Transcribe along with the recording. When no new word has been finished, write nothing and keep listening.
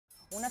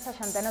Una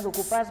seixantena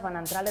d'ocupes van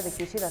entrar a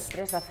l'edifici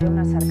després de fer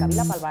una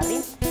cercavila pel barri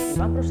i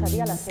van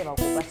procedir a la seva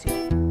ocupació.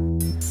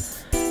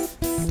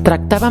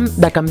 Tractàvem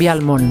de canviar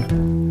el món.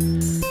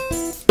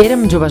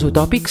 Érem joves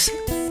utòpics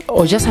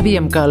o ja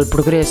sabíem que el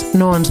progrés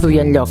no ens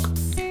duia enlloc?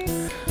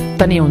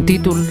 Tenir un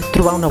títol,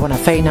 trobar una bona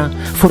feina,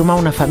 formar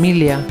una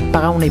família,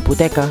 pagar una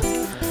hipoteca.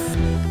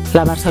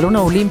 La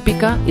Barcelona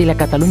olímpica i la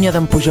Catalunya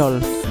d'en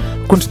Pujol,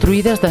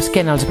 construïdes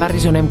d'esquena als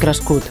barris on hem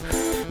crescut,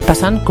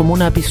 passant com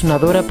una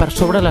apisonadora per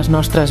sobre les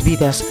nostres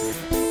vides,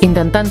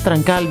 intentant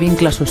trencar el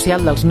vincle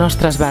social dels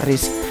nostres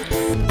barris,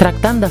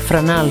 tractant de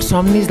frenar els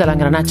somnis de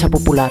l'engranatge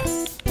popular.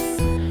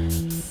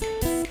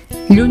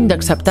 Lluny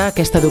d'acceptar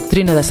aquesta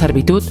doctrina de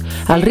servitud,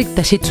 el ric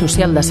teixit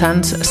social de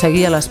Sants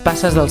seguia les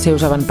passes dels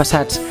seus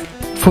avantpassats,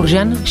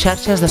 forjant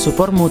xarxes de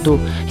suport mutu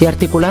i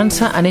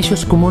articulant-se en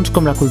eixos comuns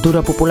com la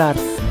cultura popular,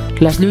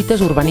 les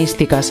lluites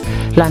urbanístiques,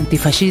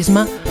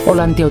 l'antifeixisme o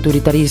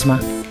l'antiautoritarisme.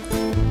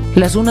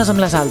 Les unes amb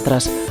les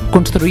altres,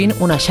 construint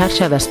una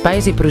xarxa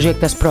d'espais i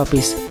projectes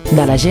propis,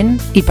 de la gent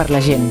i per la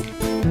gent.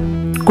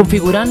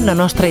 Configurant la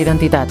nostra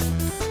identitat.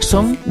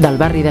 Som del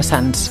barri de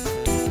Sants.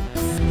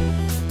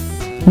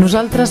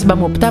 Nosaltres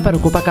vam optar per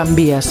ocupar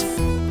canvies,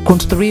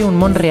 construir un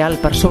món real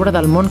per sobre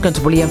del món que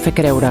ens volien fer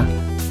creure,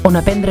 on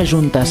aprendre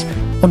juntes,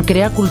 on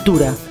crear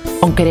cultura,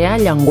 on crear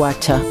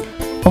llenguatge,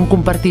 on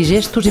compartir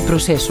gestos i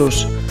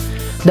processos.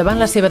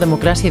 Davant la seva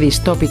democràcia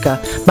distòpica,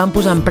 van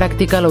posar en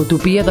pràctica la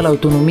utopia de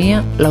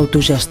l'autonomia,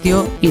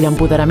 l'autogestió i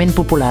l'empoderament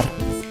popular.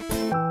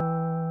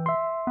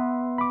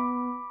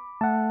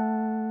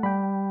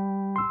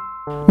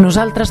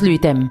 Nosaltres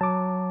lluitem.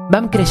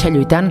 Vam créixer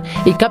lluitant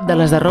i cap de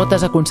les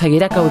derrotes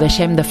aconseguirà que ho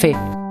deixem de fer.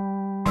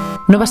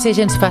 No va ser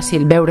gens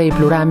fàcil veure i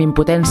plorar amb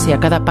impotència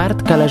cada part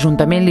que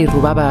l'Ajuntament li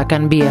robava a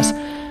Can Vies.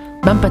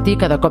 Vam patir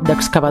cada cop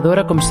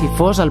d'excavadora com si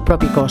fos el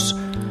propi cos,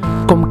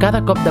 com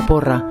cada cop de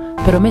porra,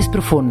 però més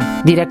profund,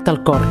 directe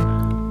al cor.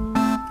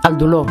 El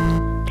dolor,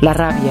 la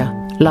ràbia,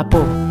 la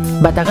por,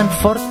 bategant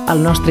fort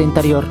al nostre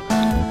interior.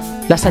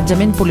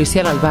 L'assetjament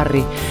policial al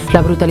barri,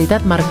 la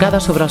brutalitat marcada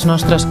sobre els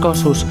nostres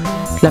cossos,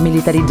 la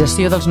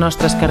militarització dels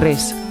nostres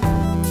carrers.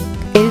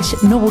 Ells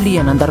no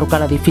volien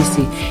enderrocar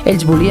l'edifici,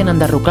 ells volien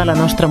enderrocar la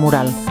nostra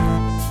moral,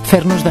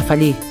 fer-nos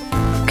defallir,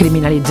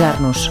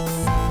 criminalitzar-nos.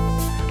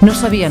 No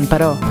sabien,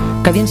 però,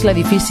 que dins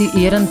l'edifici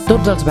hi eren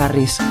tots els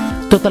barris,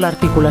 tota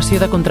l'articulació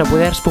de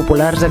contrapoders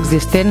populars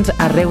existents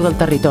arreu del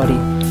territori.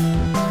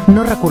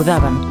 No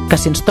recordaven que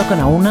si ens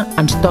toquen a una,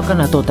 ens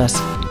toquen a totes.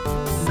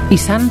 I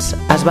Sants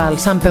es va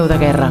alçar en peu de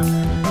guerra,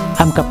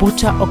 amb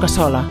caputxa o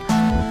cassola.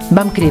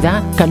 Vam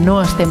cridar que no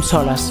estem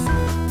soles,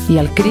 i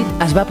el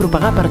crit es va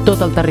propagar per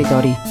tot el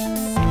territori.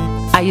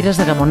 Aires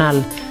de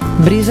gamonal,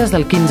 brises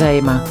del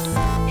 15M,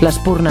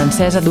 l'espurna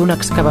encesa d'una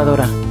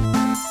excavadora.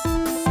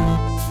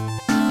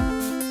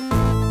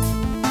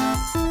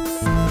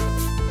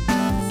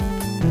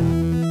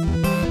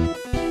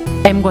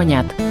 Hem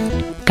guanyat.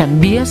 Can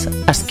Vies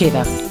es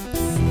queda.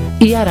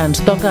 I ara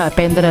ens toca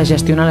aprendre a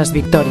gestionar les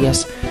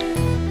victòries.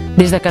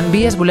 Des de Can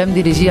Vies volem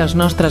dirigir els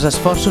nostres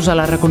esforços a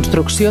la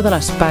reconstrucció de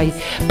l'espai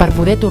per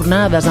poder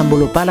tornar a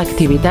desenvolupar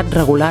l'activitat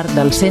regular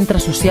del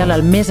centre social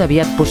el més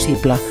aviat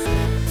possible.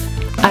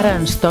 Ara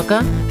ens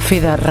toca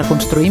fer de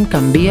Reconstruïm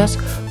Can Vies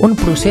un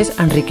procés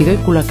enriquidor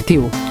i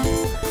col·lectiu.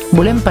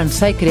 Volem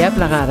pensar i crear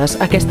plegades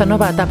aquesta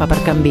nova etapa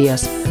per Can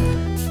Vies.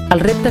 El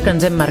repte que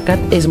ens hem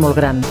marcat és molt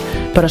gran,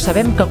 però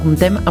sabem que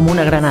comptem amb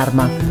una gran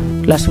arma,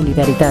 la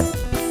solidaritat.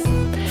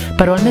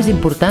 Però el més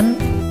important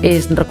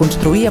és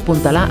reconstruir i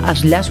apuntalar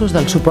els llaços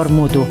del suport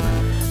mutu,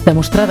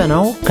 demostrar de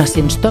nou que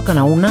si ens toquen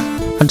a una,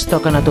 ens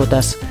toquen a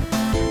totes.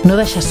 No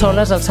deixar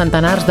soles els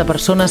centenars de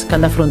persones que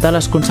han d'afrontar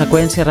les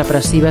conseqüències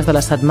repressives de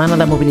la setmana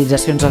de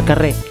mobilitzacions al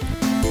carrer.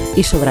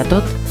 I,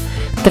 sobretot,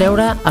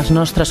 treure els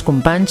nostres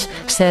companys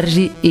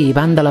Sergi i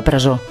Ivan de la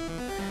presó.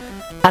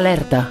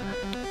 Alerta!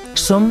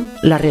 Som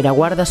la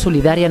rereguarda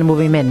solidària en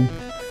moviment.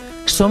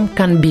 Som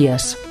Can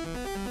Vies.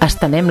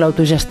 Estenem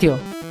l'autogestió.